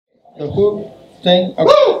The whoop thing?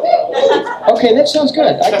 Okay. Okay, that sounds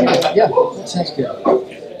good. I get it. Yeah, that sounds good.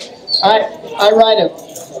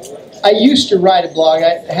 I used to write a blog.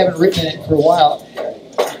 I haven't written it for a while.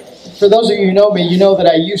 For those of you who know me, you know that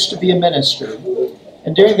I used to be a minister.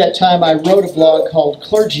 And during that time, I wrote a blog called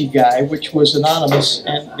Clergy Guy, which was anonymous,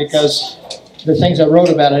 and because the things I wrote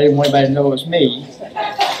about, I didn't want anybody to know it was me.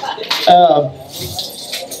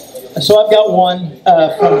 So I've got one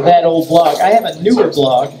from that old blog. I have a newer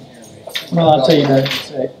blog. Well, I'll tell you that in a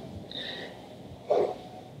sec.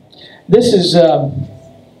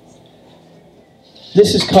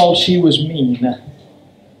 This is called She Was Mean.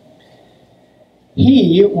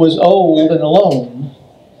 He was old and alone.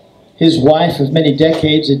 His wife of many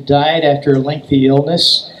decades had died after a lengthy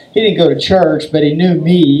illness. He didn't go to church, but he knew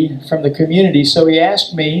me from the community, so he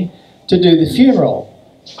asked me to do the funeral.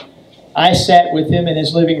 I sat with him in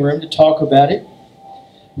his living room to talk about it.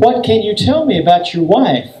 "What can you tell me about your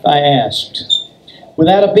wife?" I asked.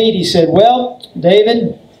 Without a beat, he said, "Well,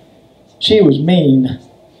 David, she was mean."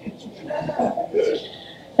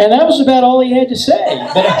 And that was about all he had to say.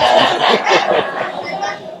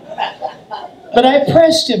 But I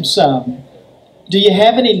pressed him some. "Do you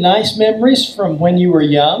have any nice memories from when you were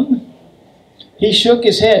young?" He shook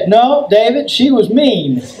his head. "No, David, she was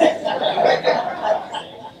mean."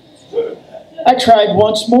 I tried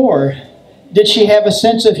once more. "Did she have a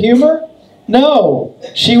sense of humor?" "No,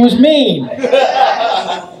 she was mean."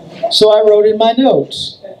 So I wrote in my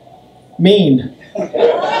notes, "Mean."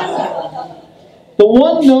 The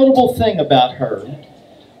one notable thing about her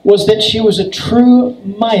was that she was a true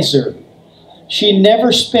miser. She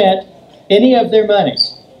never spent any of their money.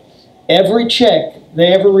 Every check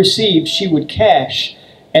they ever received, she would cash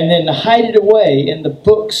and then hide it away in the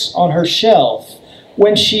books on her shelf.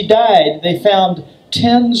 When she died, they found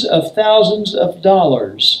tens of thousands of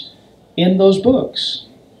dollars in those books.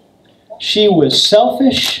 She was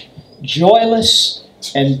selfish, joyless,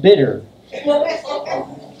 and bitter.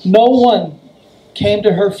 No one came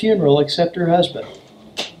to her funeral except her husband.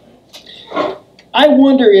 I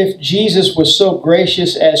wonder if Jesus was so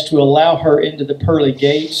gracious as to allow her into the pearly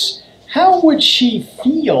gates, how would she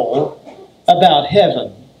feel about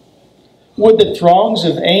heaven? Would the throngs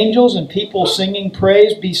of angels and people singing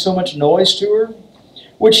praise be so much noise to her?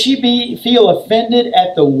 Would she feel offended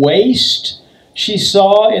at the waste she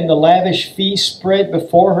saw in the lavish feast spread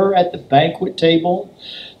before her at the banquet table?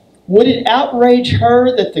 Would it outrage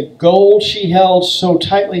her that the gold she held so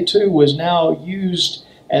tightly to was now used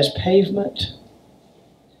as pavement?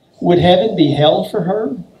 Would heaven be hell for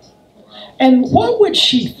her? And what would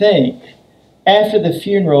she think after the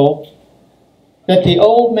funeral that the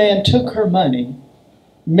old man took her money,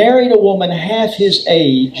 married a woman half his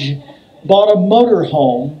age, bought a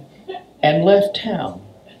motorhome, and left town?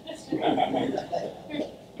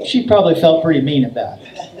 She probably felt pretty mean about it.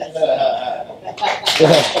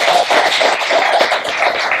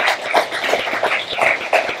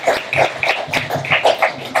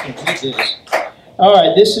 All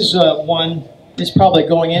right, this is one that's probably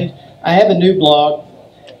going in. I have a new blog,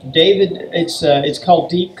 David. It's called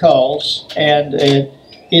Deep Calls, and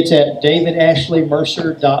it's at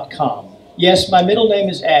davidashleymercer.com. Yes, my middle name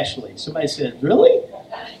is Ashley. Somebody said, "Really?"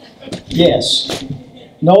 Yes.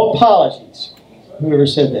 No apologies. Whoever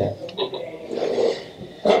said that.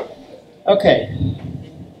 Okay.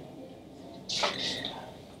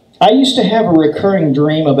 I used to have a recurring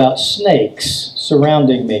dream about snakes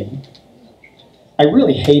surrounding me. I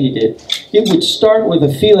really hated it. It would start with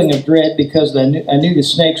a feeling of dread because I knew the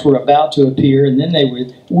snakes were about to appear, and then they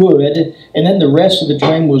would, and then the rest of the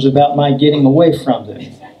dream was about my getting away from them.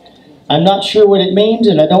 I'm not sure what it means,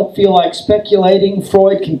 and I don't feel like speculating.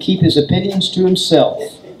 Freud can keep his opinions to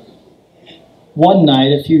himself. One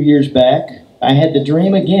night, a few years back, I had the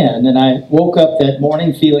dream again, and I woke up that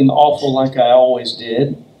morning feeling awful like I always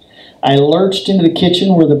did. I lurched into the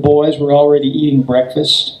kitchen where the boys were already eating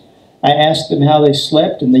breakfast. I asked them how they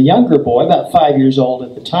slept, and the younger boy, about 5 years old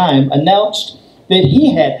at the time, announced that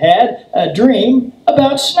he had had a dream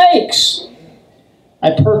about snakes. I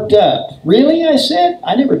perked up. "Really?" I said.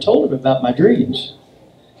 I never told him about my dreams.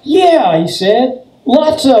 "Yeah," he said.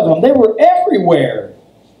 "Lots of them. They were everywhere."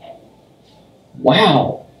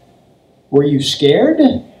 Wow. Were you scared?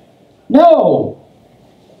 No.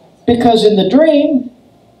 Because in the dream,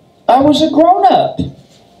 I was a grown-up.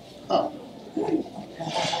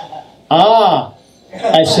 "Ah,"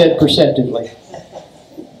 I said perceptively.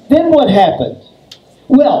 "Then what happened?"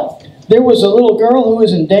 "Well, there was a little girl who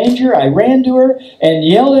was in danger. I ran to her and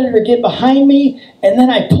yelled at her to get behind me, and then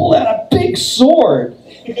I pulled out a big sword."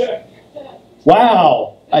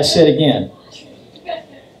 "Wow," I said again.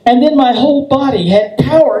 And then my whole body had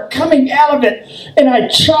power coming out of it, and I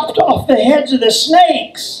chopped off the heads of the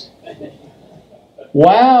snakes.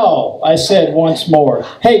 Wow, I said once more.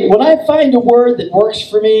 Hey, when I find a word that works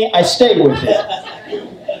for me, I stay with it.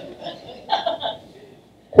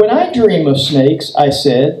 When I dream of snakes, I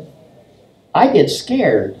said, I get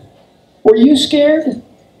scared. Were you scared?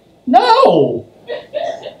 No!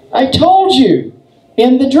 I told you,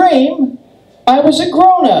 in the dream, I was a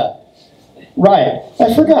grown-up. Right,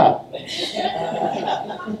 I forgot.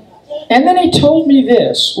 And then he told me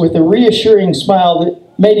this with a reassuring smile that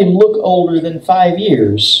made him look older than 5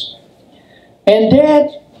 years. And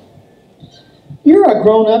Dad, you're a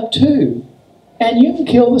grown-up too, and you can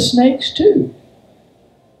kill the snakes too.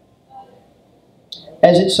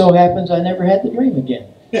 As it so happens, I never had the dream again.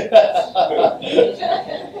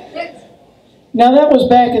 Now that was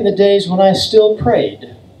back in the days when I still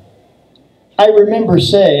prayed. I remember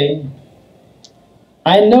saying,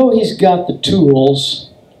 I know he's got the tools,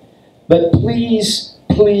 but please,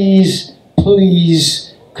 please,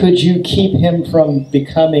 please, could you keep him from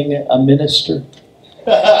becoming a minister?